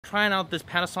Trying out this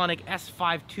Panasonic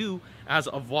S5ii as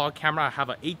a vlog camera. I have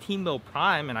an 18mm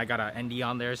prime and I got an ND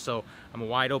on there, so I'm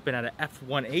wide open at an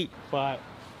f1.8. But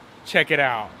check it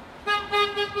out.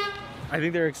 I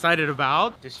think they're excited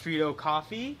about Distrito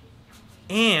coffee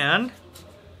and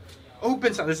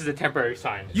open sign. This is a temporary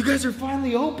sign. You guys are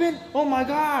finally open? Oh my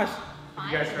gosh!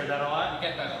 You guys heard that a lot? We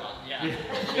get that a lot,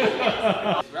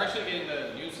 yeah. We're actually getting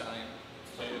the new sign,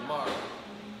 so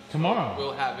tomorrow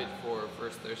we'll have it for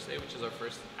first Thursday, which is our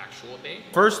first actual day.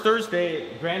 First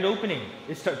Thursday, grand opening.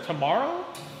 It's tomorrow?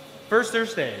 First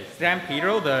Thursday. San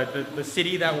Pedro, the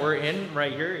city that we're in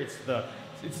right here.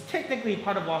 It's technically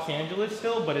part of Los Angeles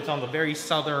still, but it's on the very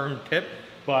southern tip.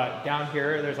 But down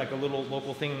here, there's like a little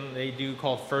local thing they do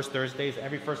called First Thursdays.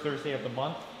 Every first Thursday of the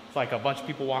month, it's like a bunch of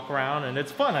people walk around and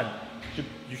it's fun.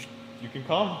 You can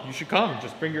come. You should come.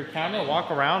 Just bring your camera, walk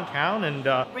around town, and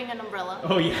bring an umbrella.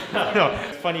 Oh yeah. No,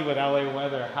 it's funny with LA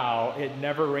weather how it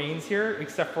never rains here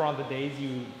except for on the days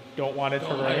you don't want it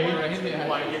to rain.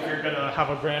 Like if you're gonna have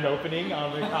a grand opening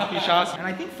on the coffee shops. And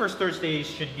I think First Thursdays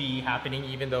should be happening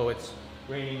even though it's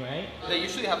raining, right? They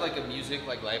usually have like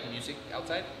live music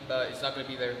outside, but it's not going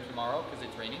to be there tomorrow because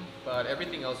it's raining. But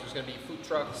everything else, there's going to be food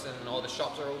trucks and all the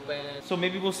shops are open. So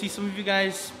maybe we'll see some of you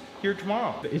guys here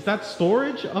tomorrow. Is that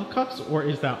storage of cups or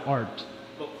is that art?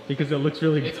 Because it looks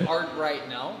really good. It's art right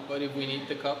now, but if we need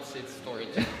the cups, it's storage.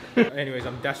 Anyways,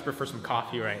 I'm desperate for some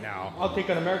coffee right now. I'll take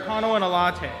an Americano and a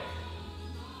latte.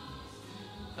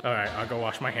 All right, I'll go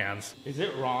wash my hands. Is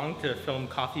it wrong to film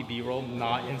coffee B-roll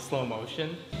not in slow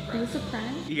motion? Is this a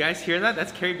prime? You guys hear that?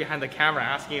 That's Carrie behind the camera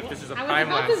asking if this is a prime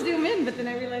lens. I was about to zoom in, but then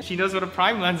I realized... She knows what a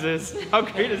prime lens is. How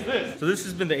great is this? So this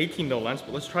has been the 18mm lens,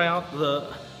 but let's try out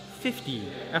the 50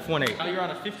 f1.8. Now you're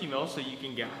on a 50mm, so you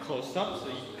can get close up, so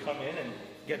you can come in and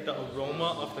get the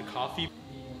aroma of the coffee.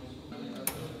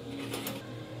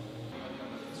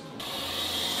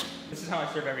 This is how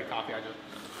I serve every coffee. I just...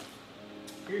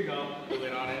 Here you go, put the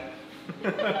lid on it.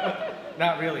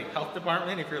 Not really. Health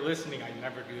department, if you're listening, I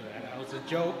never do that. That was a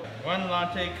joke. One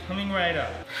latte coming right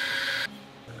up.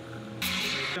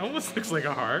 It almost looks like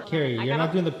a heart. Carrie, you're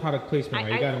not doing the product placement,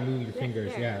 right? You gotta move your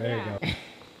fingers. Yeah, there you go.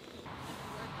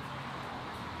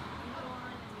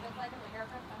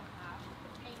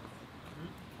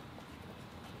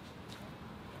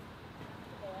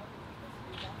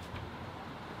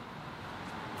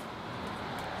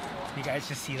 You guys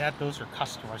just see that? Those are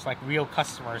customers, like real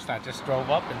customers that just drove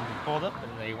up and pulled up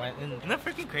and they went in. Isn't that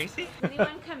freaking crazy?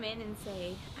 Anyone come in and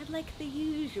say, I'd like the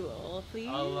usual, please?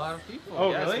 A lot of people.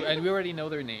 Oh, yes. really? And we already know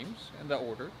their names and the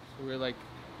order. So we're like,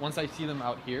 once I see them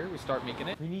out here, we start making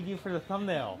it. We need you for the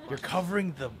thumbnail. You're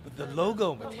covering the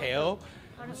logo, Mateo.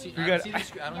 I got-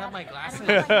 don't have my glasses.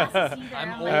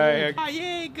 I'm old. Oh,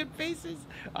 yay, good faces.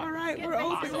 All right, we're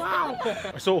open. Wow.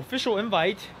 So official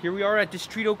invite. Here we are at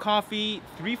Distrito Coffee,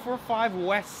 345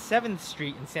 West 7th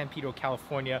Street in San Pedro,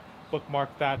 California.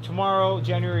 Bookmark that. Tomorrow,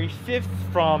 January 5th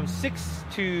from 6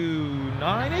 to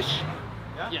 9-ish?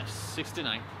 Yeah? Yes, 6 to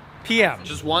 9. PM.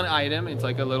 Just one item. It's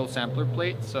like a little sampler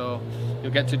plate, so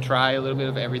you'll get to try a little bit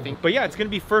of everything. But yeah, it's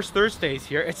gonna be First Thursdays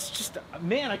here. It's just,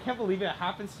 man, I can't believe it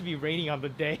happens to be raining on the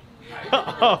day.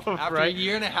 After a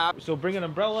year and a half. So bring an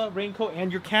umbrella, raincoat,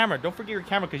 and your camera. Don't forget your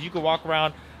camera because you can walk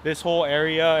around this whole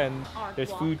area and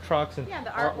there's food trucks and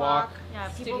the art walk. Yeah,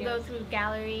 people go through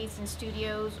galleries and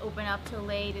studios, open up till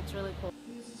late. It's really cool.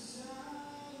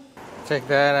 Check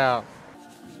that out.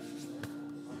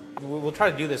 We'll try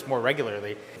to do this more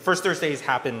regularly. First Thursdays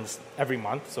happens every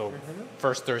month, so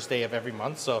first Thursday of every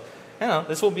month. So, you know,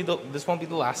 this won't be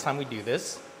the last time we do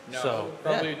this. No, so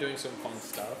probably doing some fun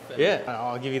stuff. Yeah,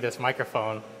 I'll give you this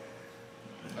microphone.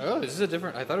 Oh, this is a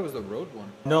different. I thought it was the Rode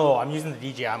one. No, I'm using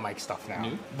the DJI mic stuff now.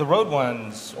 New? The Rode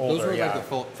one's older. Those were yeah. like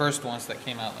the first ones that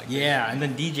came out. Like yeah, and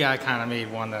then DJI kind of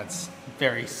made one that's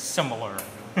very similar,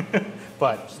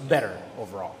 but better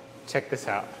overall. Check this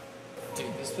out.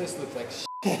 Dude, this place looks like shit.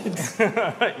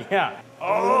 Yeah.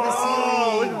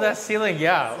 Oh, look at that ceiling.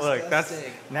 Yeah, look, that's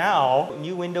now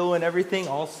new window and everything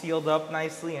all sealed up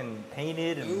nicely and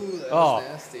painted. And ooh, that was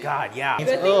nasty. God, yeah.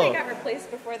 Good thing they got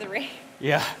replaced before the rain.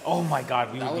 Yeah. Oh my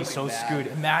God, we would be be so bad. screwed.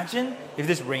 Imagine if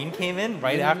this rain came in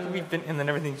right after we've been, and then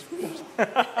everything's. Thanks,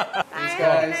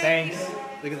 guys. Thanks.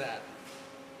 Look at that.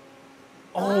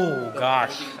 Oh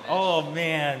gosh. Oh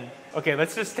man. Okay,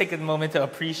 let's just take a moment to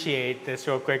appreciate this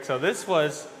real quick. So this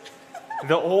was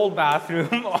the old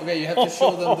bathroom. Okay, you have to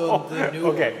show them the new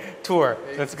Okay, tour.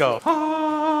 Let's go. The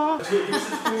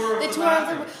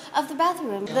tour of the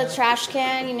bathroom. The trash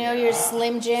can, you know, your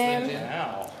Slim Jim.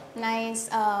 Wow.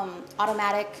 Nice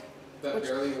automatic. That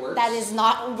barely works. That is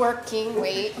not working.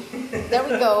 Wait. There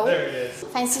we go. There it is.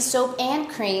 Fancy soap and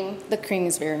cream. The cream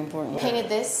is very important. Painted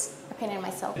this I painted it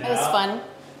myself. It was fun.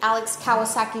 Alex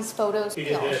Kawasaki's photos. You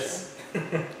did this.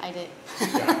 I did.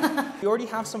 We already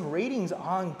have some ratings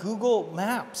on Google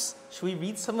Maps. Should we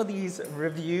read some of these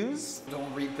reviews?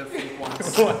 Don't read the fake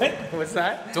ones. What? What's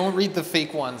that? Don't read the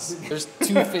fake ones. There's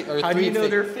 2 fake or 3 How do you know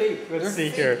fake. they're fake? Let's see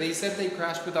fake. here. They said they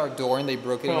crashed with our door and they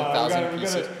broke it in 1,000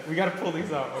 pieces. We gotta pull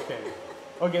these out. Okay.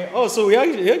 Okay. Oh, so we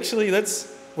actually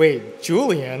let's wait.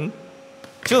 Julian,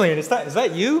 is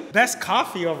that you? Best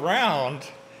coffee around.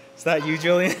 Is that you,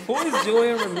 Julian? Who is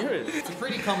Julian Ramirez? It's a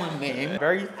pretty common name.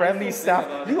 Very friendly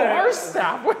staff. You are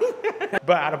staff.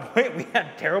 But at a point, we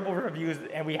had terrible reviews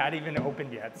and we hadn't even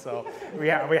opened yet. So we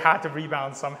had to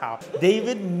rebound somehow.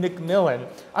 David McMillan.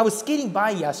 I was skating by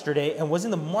yesterday and was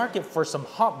in the market for some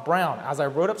hot brown. As I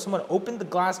rode up, someone opened the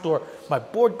glass door. My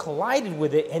board collided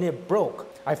with it and it broke.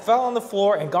 I fell on the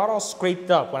floor and got all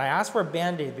scraped up. When I asked for a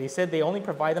Band-Aid, they said they only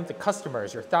provide them to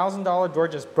customers. Your $1,000 door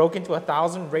just broke into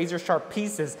 1,000 razor-sharp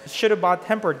pieces. Should have bought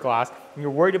tempered glass. And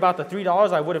you're worried about the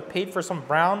 $3 I would have paid for some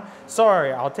brown?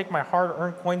 Sorry, I'll take my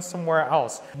hard-earned coins somewhere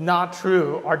else. Not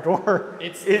true. Our door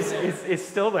is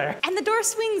still there. And the door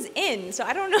swings in, so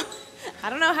I don't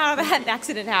know how that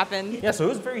accident happened. Yeah, so it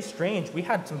was very strange. We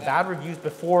had some bad reviews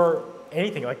before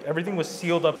anything. Like everything was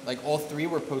sealed up. Like all 3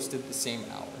 were posted the same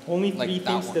hour. Only like 3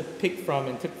 things to pick from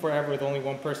and took forever with only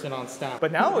 1 person on staff.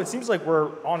 But now it seems like we're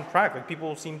on track. Like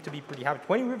people seem to be pretty happy.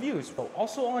 20 reviews. So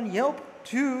also on Yelp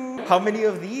too. How many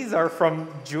of these are from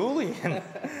Julian?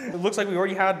 It looks like we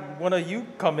already had one of you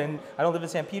come in. I don't live in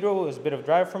San Pedro. It was a bit of a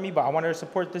drive for me, but I wanted to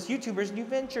support this YouTuber's new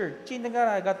venture.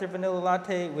 I got their vanilla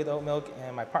latte with oat milk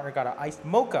and my partner got an iced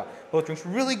mocha. Both drinks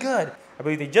really good. I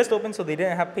believe they just opened, so they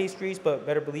didn't have pastries, but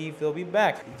better believe they'll be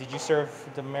back. Did you serve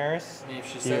Damaris? If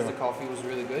she says the coffee was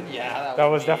really good, yeah, that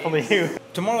was definitely you.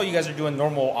 Tomorrow you guys are doing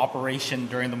normal operation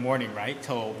during the morning, right?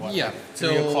 Till what? Yeah, like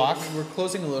 3 o'clock? We're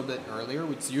closing a little bit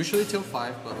earlier. It's usually till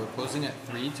 5, but we're closing at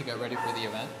 3 to get ready for the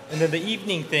event. And then the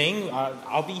evening thing,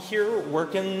 I'll be here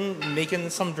working,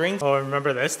 making some drinks. Oh,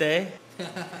 remember this day?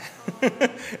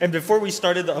 And before we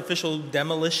started the official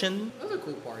demolition. That was a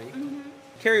cool party.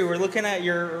 Carrie, we're looking at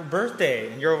your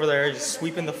birthday, and you're over there just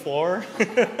sweeping the floor.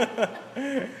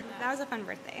 That was a fun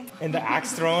birthday. And the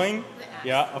axe throwing?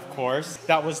 Yeah, of course.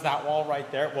 That was that wall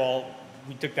right there. Well,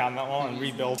 we took down that wall and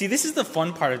rebuilt. See, this is the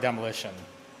fun part of demolition.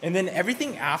 And then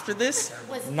everything after this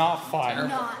was not fun.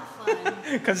 Not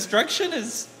fun. Construction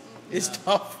is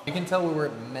tough. You can tell we were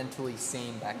mentally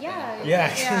sane back then.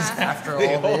 Yeah. After all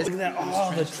this. Look at that.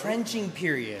 Oh, the trenching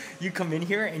period. You come in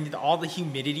here and all the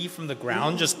humidity from the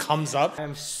ground just comes up.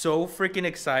 I'm so freaking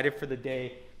excited for the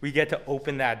day we get to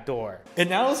open that door. And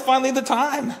now is finally the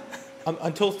time.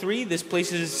 Until 3, this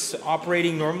place is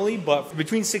operating normally, but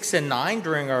between 6 and 9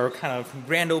 during our kind of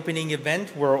grand opening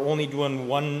event, we're only doing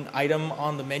 1 item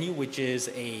on the menu, which is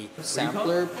a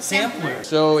sampler. Sampler.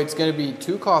 So it's going to be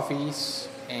 2 coffees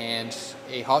and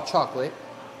a hot chocolate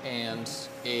and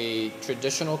a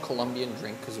traditional Colombian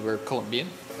drink because we're Colombian.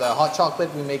 The hot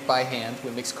chocolate we make by hand. We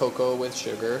mix cocoa with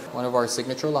sugar. One of our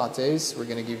signature lattes, we're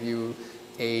going to give you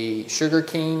a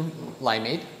sugarcane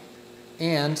limeade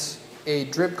and a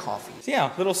drip coffee. So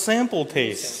yeah, little sample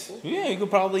taste. Yeah, you could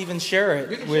probably even share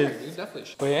it You with. definitely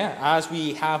share. But yeah, as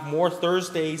we have more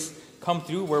Thursdays come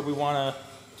through where we want to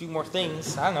do more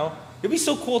things, I don't know. It'd be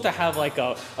so cool to have like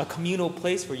a communal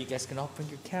place where you guys can all bring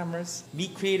your cameras,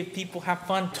 meet creative people, have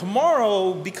fun.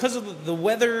 Tomorrow, because of the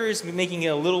weather is making it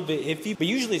a little bit iffy, but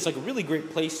usually it's like a really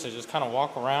great place to just kind of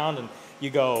walk around and you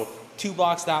go 2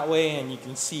 blocks that way and you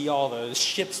can see all the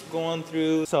ships going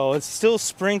through. So it's still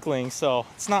sprinkling, so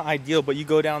it's not ideal, but you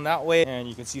go down that way and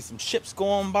you can see some ships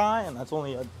going by and that's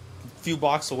only a few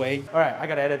blocks away. All right, I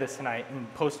gotta edit this tonight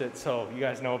and post it so you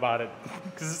guys know about it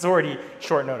because it's already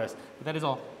short notice. But that is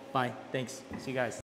all. Bye. Thanks. See you guys.